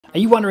Are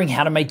you wondering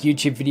how to make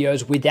YouTube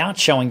videos without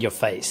showing your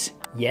face?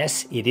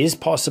 Yes, it is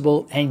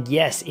possible, and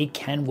yes, it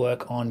can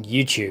work on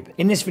YouTube.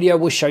 In this video,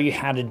 we'll show you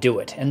how to do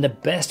it and the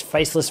best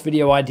faceless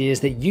video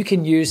ideas that you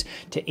can use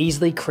to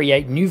easily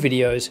create new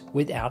videos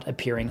without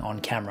appearing on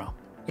camera.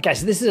 Okay,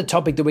 so this is a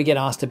topic that we get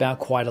asked about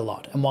quite a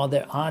lot, and while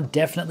there are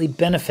definitely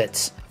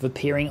benefits of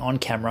appearing on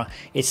camera,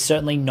 it's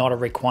certainly not a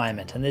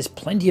requirement, and there's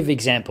plenty of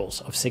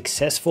examples of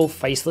successful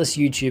faceless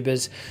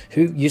YouTubers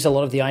who use a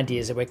lot of the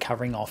ideas that we're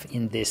covering off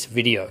in this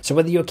video. So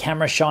whether you're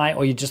camera shy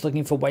or you're just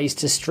looking for ways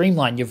to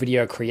streamline your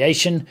video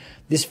creation,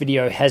 this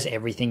video has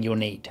everything you'll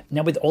need.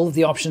 Now, with all of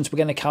the options we're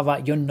going to cover,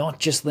 you're not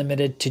just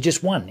limited to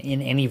just one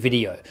in any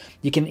video.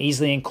 You can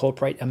easily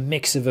incorporate a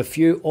mix of a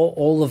few or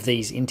all of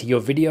these into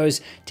your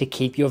videos to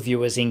keep your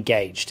viewers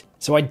engaged.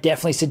 So I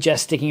definitely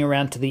suggest sticking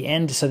around to the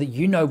end so that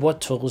you know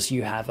what tools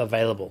you have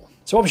available.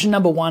 So option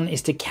number one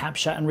is to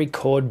capture and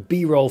record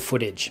B-roll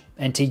footage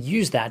and to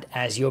use that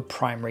as your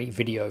primary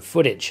video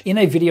footage. In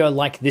a video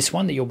like this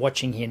one that you're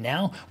watching here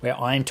now, where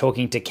I'm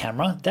talking to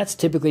camera, that's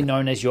typically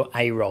known as your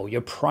A-roll,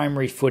 your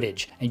primary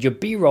footage. And your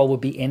B-roll will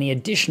be any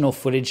additional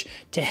footage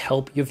to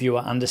help your viewer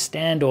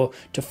understand or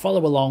to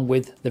follow along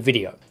with the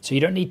video. So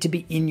you don't need to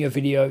be in your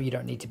video, you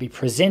don't need to be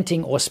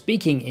presenting or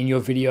speaking in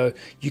your video.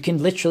 You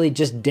can literally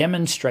just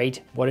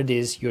demonstrate what it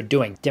is you're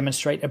doing.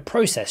 Demonstrate a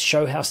process,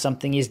 show how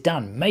something is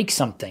done, make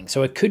something.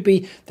 So it could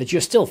be that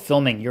you're still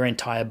filming your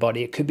entire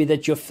body. It could be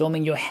that you're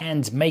filming your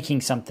hands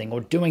making something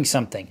or doing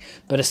something.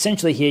 But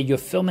essentially here, you're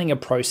filming a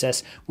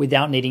process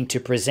without needing to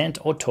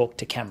present or talk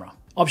to camera.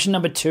 Option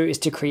number two is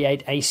to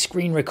create a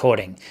screen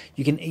recording.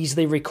 You can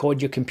easily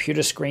record your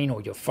computer screen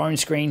or your phone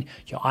screen,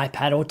 your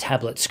iPad or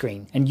tablet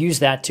screen, and use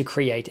that to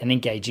create an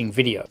engaging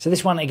video. So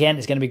this one, again,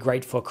 is going to be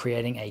great for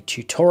creating a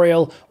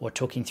tutorial or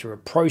talking through a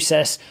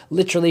process,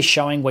 literally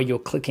showing where you're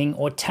clicking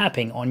or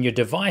tapping on your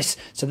device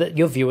so that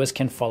your viewers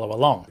can follow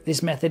along.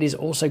 This method is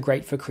also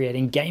great for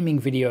creating gaming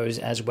videos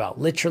as well.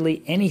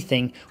 Literally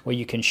anything where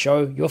you can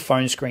show your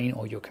phone screen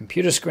or your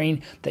computer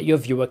screen that your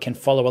viewer can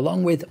follow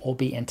along with or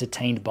be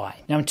entertained by.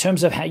 Now, in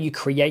terms of how you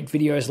create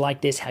videos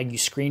like this, how you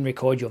screen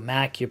record your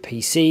Mac, your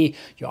PC,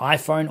 your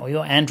iPhone, or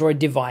your Android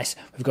device,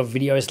 we've got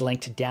videos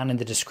linked down in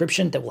the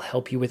description that will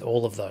help you with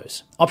all of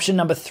those. Option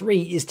number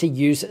three is to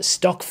use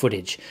stock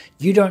footage.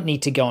 You don't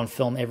need to go and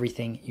film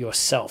everything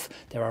yourself.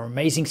 There are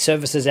amazing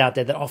services out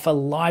there that offer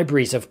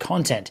libraries of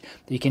content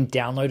that you can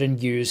download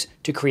and use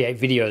to create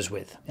videos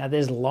with. Now,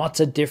 there's lots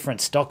of different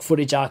stock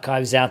footage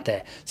archives out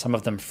there. Some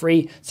of them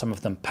free, some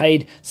of them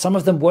paid, some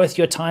of them worth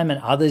your time,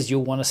 and others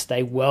you'll want to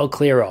stay well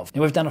clear of.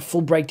 Now, we've done a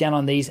full breakdown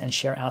on these and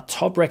share our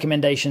top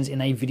recommendations in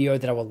a video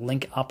that I will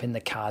link up in the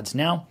cards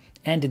now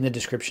and in the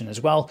description as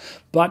well.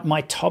 But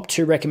my top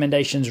two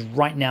recommendations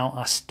right now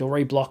are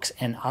Storyblocks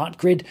and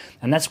ArtGrid,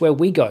 and that's where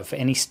we go for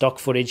any stock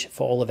footage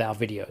for all of our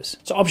videos.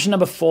 So option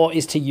number four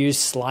is to use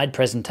slide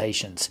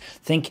presentations.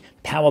 Think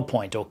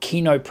PowerPoint or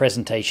Keynote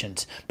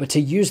presentations, but to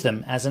use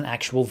them as an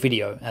actual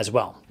video as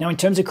well. Now, in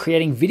terms of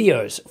creating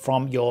videos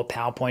from your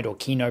PowerPoint or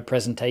Keynote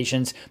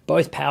presentations,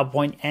 both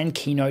PowerPoint and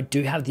Keynote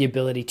do have the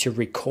ability to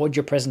record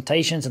your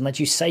presentations and let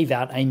you save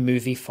out a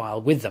movie file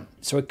with them.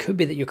 So it could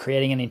be that you're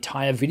creating an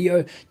entire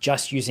video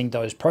just using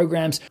those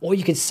programs, or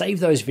you could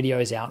save those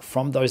videos out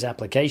from those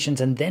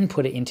applications and then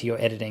put it into your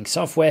editing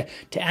software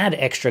to add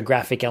extra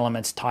graphic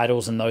elements,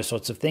 titles, and those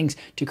sorts of things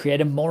to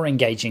create a more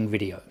engaging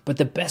video. But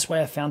the best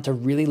way I found to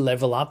really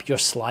level up your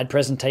slide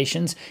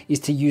presentations is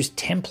to use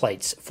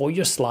templates for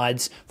your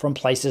slides from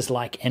places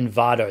like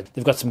Envato.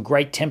 They've got some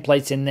great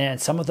templates in there, and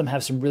some of them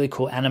have some really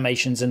cool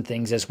animations and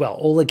things as well,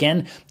 all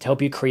again to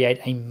help you create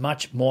a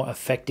much more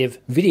effective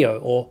video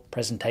or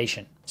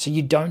presentation. So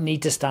you don't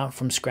need to start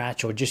from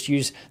scratch or just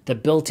use the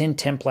built-in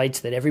templates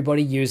that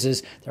everybody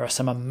uses. There are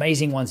some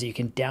amazing ones that you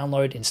can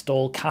download,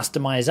 install,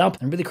 customize up,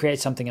 and really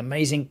create something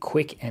amazing,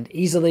 quick and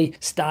easily,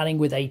 starting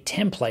with a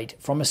template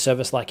from a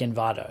service like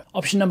Envato.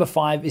 Option number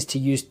five is to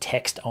use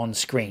text on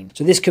screen.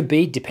 So this could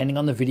be, depending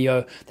on the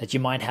video, that you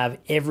might have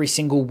every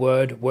single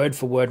word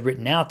for word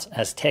written out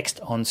as text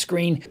on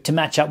screen to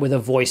match up with a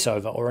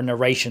voiceover or a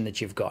narration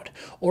that you've got.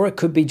 Or it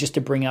could be just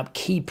to bring up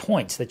key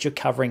points that you're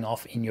covering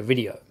off in your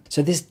video.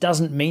 So this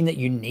doesn't mean that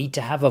you need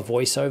to have a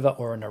voiceover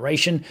or a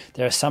narration.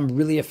 There are some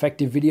really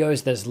effective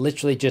videos that's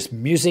literally just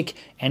music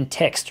and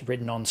text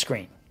written on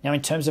screen. Now,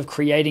 in terms of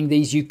creating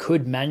these, you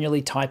could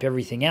manually type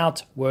everything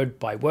out word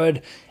by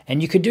word,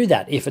 and you could do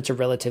that if it's a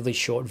relatively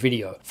short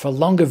video. For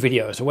longer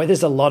videos where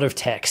there's a lot of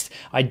text,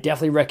 I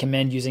definitely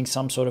recommend using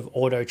some sort of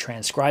auto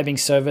transcribing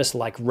service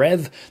like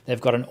Rev. They've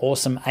got an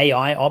awesome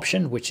AI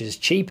option, which is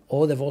cheap,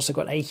 or they've also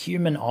got a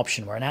human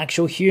option where an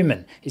actual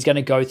human is going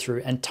to go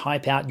through and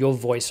type out your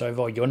voiceover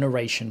or your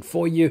narration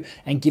for you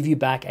and give you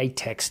back a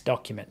text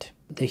document.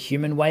 The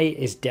human way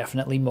is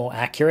definitely more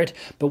accurate,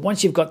 but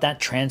once you've got that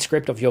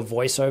transcript of your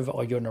voiceover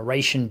or your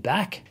narration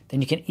back,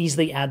 then you can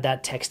easily add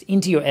that text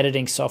into your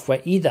editing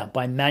software either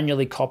by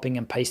manually copying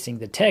and pasting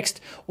the text,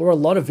 or a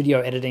lot of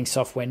video editing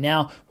software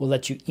now will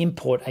let you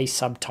import a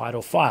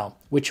subtitle file,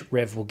 which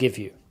Rev will give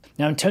you.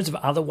 Now, in terms of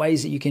other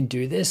ways that you can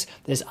do this,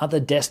 there's other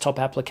desktop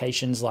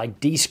applications like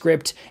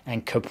Descript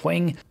and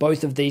Kapwing.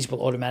 Both of these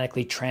will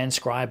automatically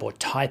transcribe or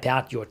type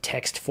out your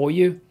text for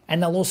you.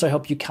 And they'll also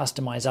help you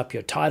customize up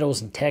your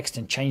titles and text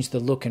and change the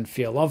look and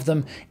feel of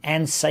them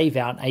and save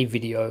out a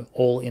video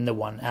all in the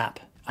one app.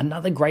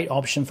 Another great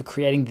option for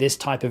creating this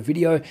type of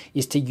video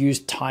is to use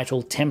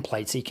title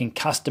templates. So you can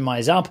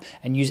customize up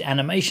and use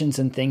animations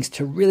and things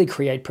to really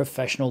create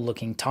professional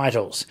looking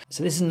titles.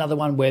 So this is another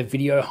one where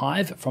Video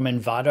Hive from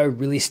Envato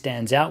really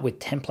stands out with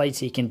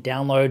templates you can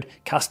download,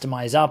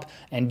 customize up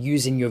and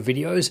use in your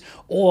videos,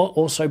 or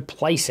also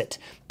Placeit.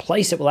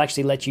 Placeit will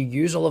actually let you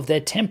use all of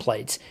their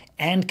templates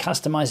and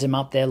customize them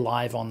up there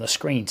live on the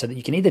screen so that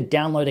you can either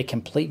download a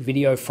complete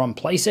video from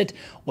Placeit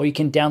or you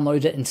can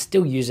download it and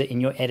still use it in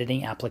your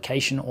editing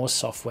application or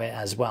software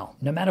as well.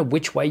 No matter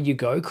which way you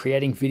go,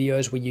 creating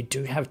videos where you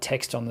do have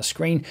text on the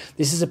screen,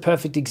 this is a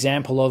perfect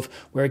example of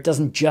where it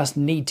doesn't just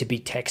need to be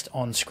text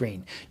on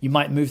screen. You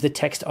might move the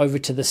text over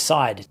to the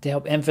side to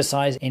help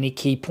emphasize any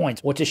key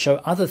points or to show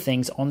other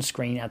things on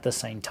screen at the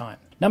same time.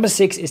 Number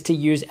 6 is to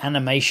use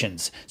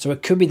animations. So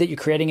it could be that you're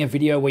creating a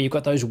video where you've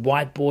got those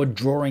whiteboard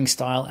drawing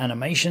style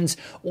animations,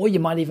 or you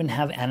might even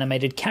have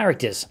animated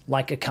characters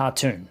like a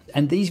cartoon.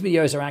 And these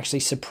videos are actually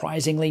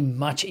surprisingly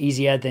much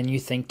easier than you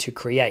think to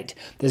create.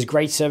 There's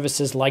great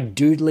services like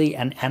Doodly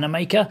and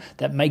Animaker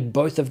that make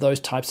both of those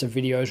types of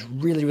videos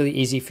really, really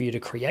easy for you to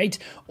create,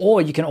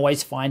 or you can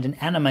always find an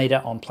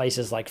animator on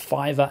places like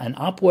Fiverr and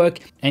Upwork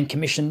and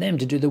commission them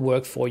to do the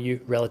work for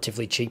you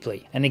relatively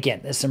cheaply. And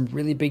again, there's some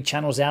really big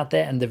channels out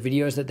there and the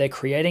videos that they're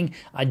creating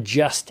are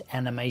just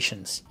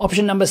animations.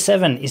 Option number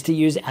 7 is to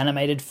use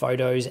animated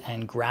photos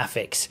and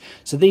graphics.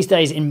 So these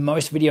days in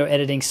most video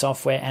editing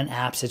software and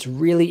apps, it's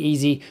really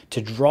easy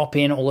to drop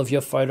in all of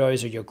your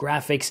photos or your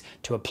graphics,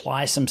 to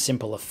apply some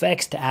simple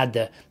effects, to add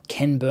the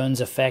Ken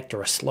Burns effect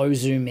or a slow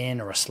zoom in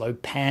or a slow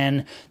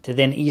pan, to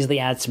then easily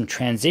add some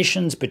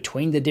transitions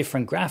between the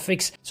different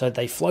graphics so that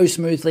they flow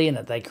smoothly and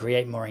that they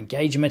create more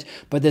engagement.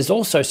 But there's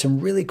also some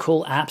really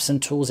cool apps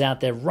and tools out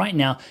there right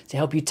now to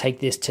help you take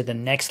this to the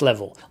next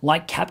level.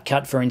 Like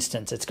CapCut, for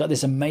instance. It's got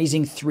this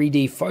amazing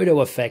 3D photo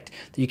effect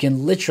that you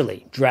can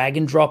literally drag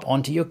and drop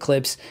onto your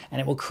clips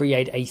and it will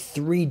create a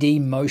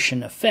 3D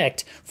motion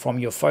effect from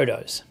your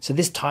photos. So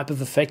this type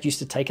of effect used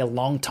to take a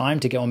long time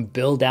to go and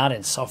build out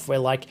in software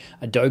like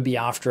Adobe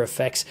After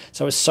Effects.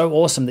 So it's so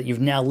awesome that you've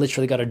now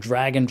literally got a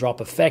drag and drop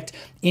effect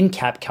in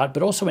CapCut,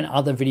 but also in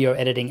other video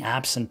editing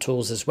apps and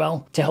tools as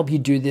well to help you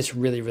do this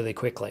really, really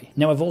quickly.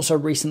 Now, I've also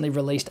recently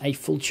released a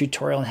full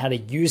tutorial on how to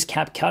use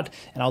CapCut,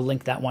 and I'll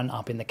link that one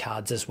up in the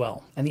cards as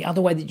well. And the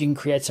other way that you can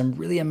create some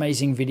really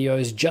amazing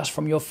videos just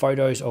from your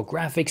photos or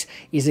graphics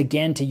is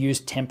again to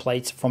use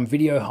templates from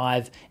Video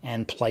Hive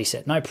and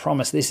Placeit. And I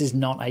promise this is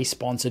not a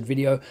sponsored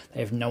video. They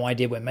have no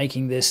idea we're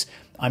making this.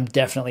 I'm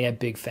definitely a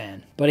big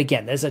fan. But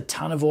again, there's a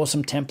ton of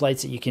awesome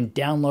templates that you can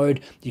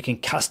download. You can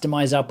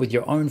customize up with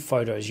your own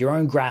photos, your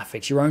own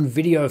graphics, your own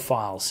video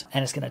files,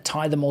 and it's going to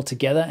tie them all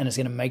together and it's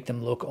going to make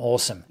them look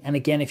awesome. And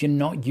again, if you're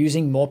not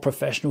using more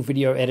professional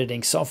video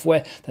editing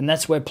software, then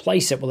that's where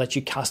Placeit will let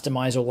you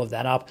customize all of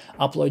that up,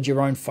 upload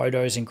your own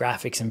photos and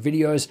graphics and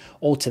videos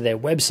all to their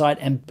website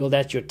and build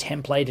out your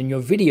template and your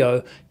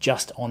video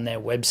just on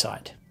their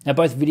website. Now,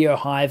 both Video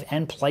Hive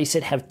and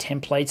Placeit have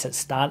templates that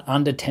start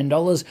under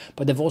 $10,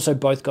 but they've also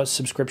both got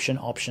subscription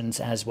options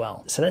as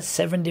well. So that's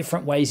 7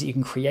 different ways that you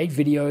can create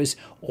videos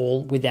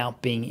all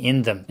without being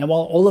in them. Now,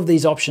 while all of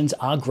these options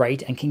are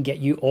great and can get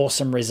you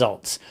awesome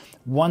results,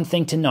 one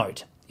thing to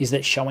note is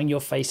that showing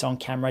your face on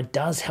camera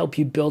does help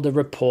you build a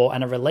rapport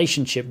and a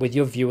relationship with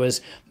your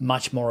viewers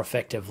much more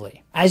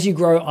effectively. As you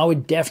grow, I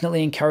would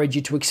definitely encourage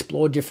you to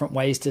explore different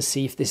ways to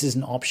see if this is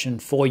an option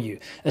for you,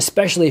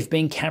 especially if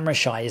being camera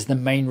shy is the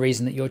main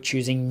reason that you're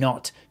choosing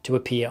not to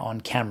appear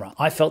on camera.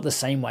 I felt the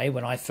same way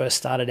when I first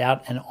started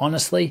out, and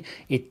honestly,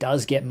 it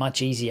does get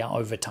much easier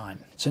over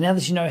time. So now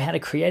that you know how to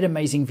create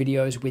amazing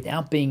videos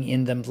without being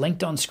in them,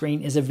 linked on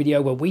screen is a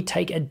video where we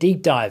take a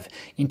deep dive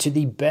into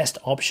the best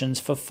options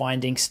for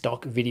finding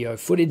stock video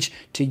footage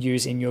to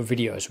use in your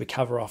videos. We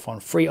cover off on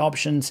free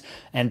options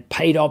and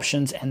paid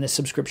options and the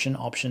subscription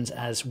options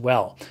as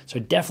well. So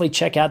definitely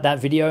check out that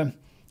video,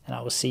 and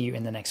I will see you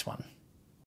in the next one.